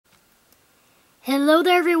Hello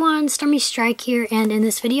there everyone, Stormy Strike here, and in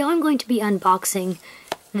this video I'm going to be unboxing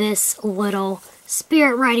this little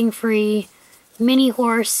spirit riding free mini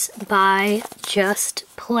horse by Just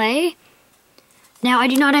Play. Now I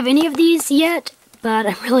do not have any of these yet, but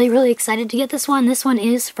I'm really excited to get this one. This one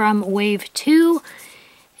is from Wave 2,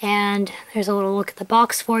 and there's a little look at the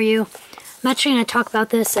box for you. I'm actually going to talk about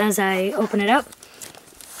this as I open it up.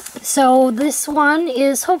 So this one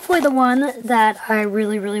is hopefully the one that I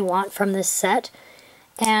really want from this set,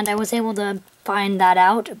 and I was able to find that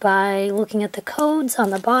out by looking at the codes on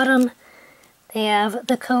the bottom. They have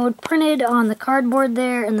the code printed on the cardboard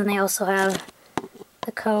there, and then they also have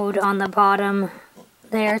the code on the bottom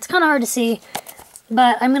there. It's kind of hard to see,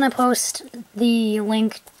 but I'm going to post the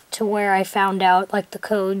link to where I found out like the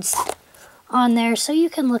codes on there so you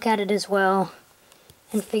can look at it as well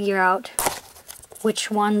and figure out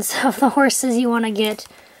which ones of the horses you want to get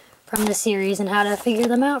from the series and how to figure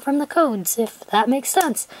them out from the codes, if that makes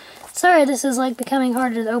sense. Sorry, this is like becoming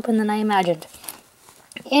harder to open than I imagined.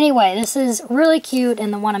 Anyway, this is really cute,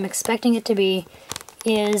 and the one I'm expecting it to be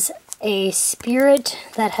is a spirit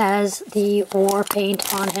that has the war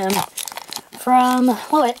paint on him from,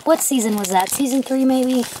 what season was that? Season 3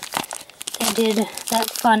 maybe? They did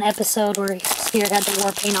that fun episode where Spirit had the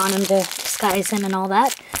war paint on him to disguise him and all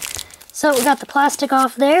that. So we got the plastic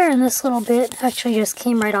off there, and this little bit actually just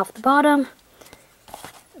came right off the bottom.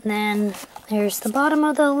 And then there's the bottom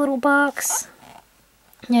of the little box.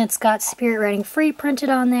 And it's got Spirit Riding Free printed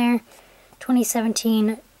on there.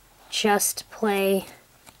 2017 Just Play,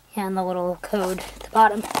 and the little code at the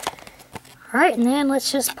bottom. Alright, and then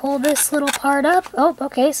let's just pull this little part up. Oh,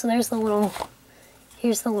 okay, so there's the little,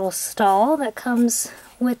 here's the little stall that comes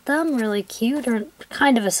with them. Really cute, or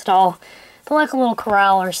kind of a stall. But like a little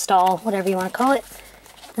corral or stall, whatever you want to call it.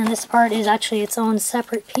 And this part is actually its own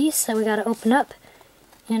separate piece that we got to open up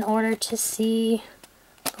in order to see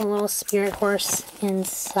the little spirit horse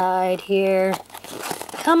inside here.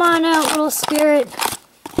 Come on out, little spirit.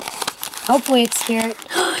 Hopefully it's Spirit.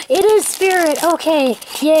 It is Spirit! Okay,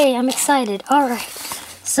 yay, I'm excited. Alright,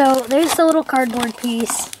 so there's the little cardboard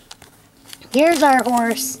piece. Here's our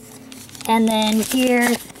horse. And then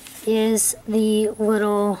here is the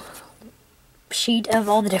little sheet of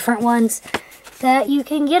all the different ones that you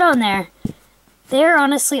can get on there. They're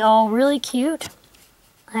honestly all really cute.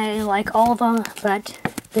 I like all of them, but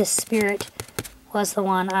this Spirit was the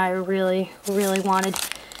one I really wanted.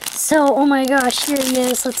 So, oh my gosh, here he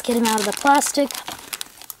is. Let's get him out of the plastic.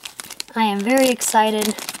 I am very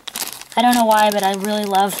excited. I don't know why, but I really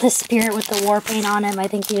love the Spirit with the war paint on him. I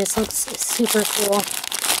think he just looks super cool.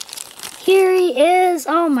 Here he is.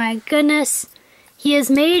 Oh my goodness. He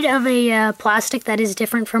is made of a plastic that is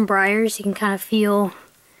different from Breyers. You can kind of feel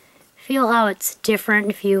how it's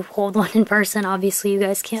different if you hold one in person. Obviously, you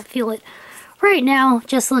guys can't feel it right now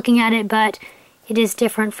just looking at it, but it is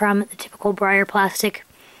different from the typical Breyer plastic.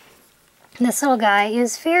 This little guy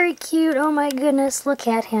is very cute. Oh my goodness, look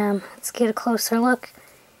at him. Let's get a closer look.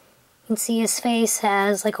 You can see his face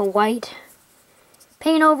has like a white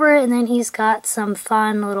paint over it, and then he's got some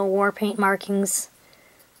fun little war paint markings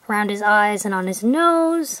around his eyes and on his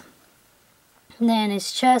nose. And then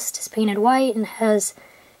his chest is painted white and has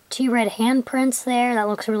 2 red handprints there. That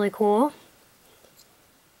looks really cool.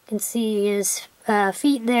 You can see his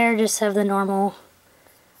feet there just have the normal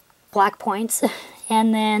black points.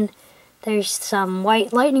 And then there's some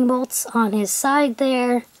white lightning bolts on his side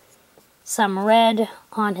there. Some red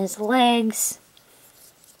on his legs.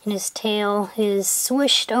 And his tail is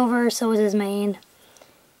swished over, so is his mane.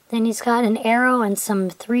 Then he's got an arrow and some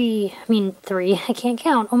three, I can't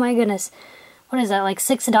count, oh my goodness. What is that, like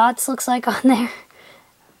 6 dots looks like on there?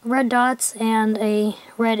 Red dots and a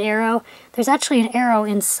red arrow. There's actually an arrow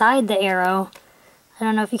inside the arrow. I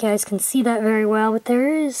don't know if you guys can see that very well, but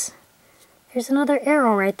there's another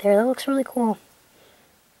arrow right there. That looks really cool.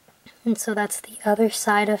 And so that's the other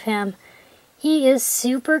side of him. He is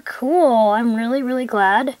super cool. I'm really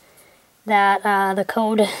glad that the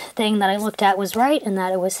code thing that I looked at was right and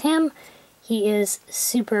that it was him. He is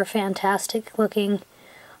super fantastic looking.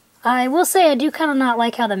 I will say I do kind of not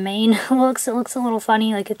like how the mane looks. It looks a little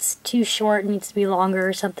funny, like it's too short and needs to be longer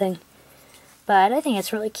or something. But I think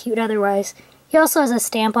it's really cute otherwise. He also has a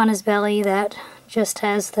stamp on his belly that just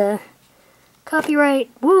has the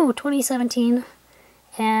copyright, 2017,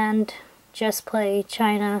 and Just Play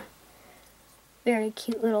China. Very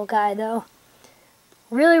cute little guy though.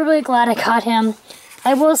 Really glad I got him.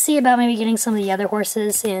 I will see about maybe getting some of the other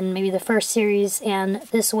horses in maybe the first series and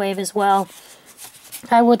this wave as well.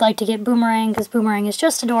 I would like to get Boomerang because Boomerang is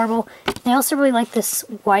just adorable. I also really like this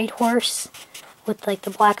white horse with like the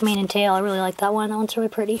black mane and tail. I really like that one. That one's really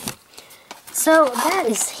pretty. So that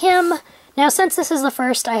is him. Now, since this is the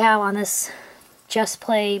first I have on this Just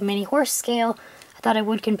Play mini horse scale, I thought I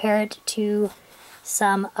would compare it to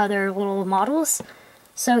some other little models.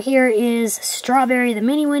 So here is Strawberry the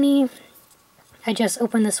Mini Winnie. I just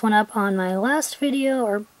opened this one up on my last video,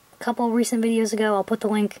 or a couple recent videos ago. I'll put the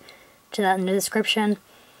link to that in the description.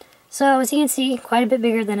 So as you can see, quite a bit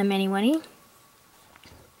bigger than a Mini Winnie.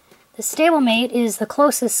 The stablemate is the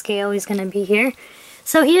closest scale he's going to be here.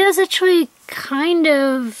 So he is actually kind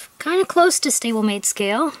of close to stablemate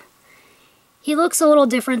scale. He looks a little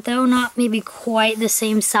different though, not maybe quite the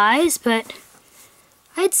same size, but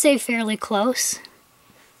I'd say fairly close.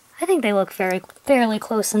 I think they look fairly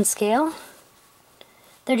close in scale.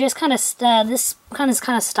 They're just kind of this is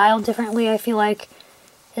kind of styled differently. I feel like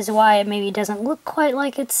is why it maybe doesn't look quite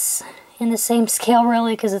like it's in the same scale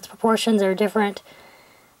really, because its proportions are different.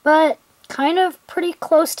 But kind of pretty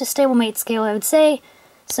close to stablemate scale, I would say.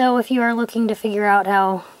 So if you are looking to figure out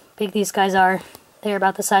how big these guys are, they're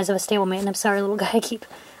about the size of a stablemate. And I'm sorry, little guy, I keep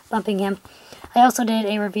bumping him. I also did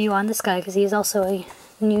a review on this guy because he is also a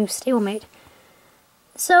new stablemate.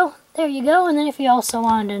 So there you go. And then if you also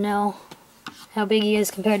wanted to know how big he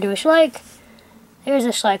is compared to a Schleich, there's a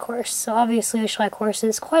Schleich horse. So obviously a Schleich horse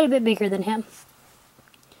is quite a bit bigger than him.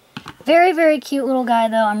 Very, very cute little guy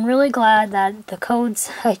though. I'm really glad that the codes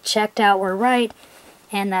I checked out were right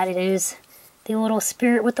and that it is the little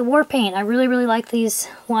spirit with the war paint. I really, really like these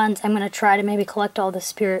ones. I'm going to try to maybe collect all the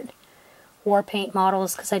spirit war paint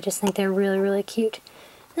models because I just think they're really, really cute.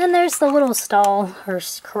 And then there's the little stall or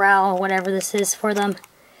corral, whatever this is for them.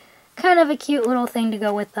 Kind of a cute little thing to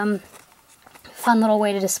go with them. Fun little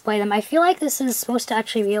way to display them. I feel like this is supposed to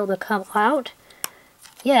actually be able to come out.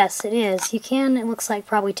 Yes, it is. You can, it looks like,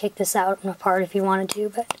 probably take this out and apart if you wanted to,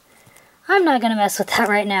 but I'm not going to mess with that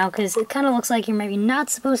right now because it kind of looks like you're maybe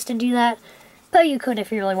not supposed to do that, but you could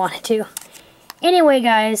if you really wanted to. Anyway,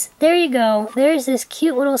 guys, there you go. There's this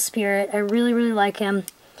cute little spirit. I really, really like him.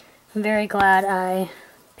 I'm very glad I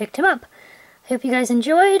picked him up. I hope you guys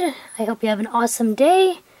enjoyed. I hope you have an awesome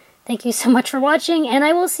day. Thank you so much for watching, and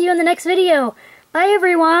I will see you in the next video. Bye,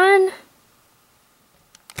 everyone!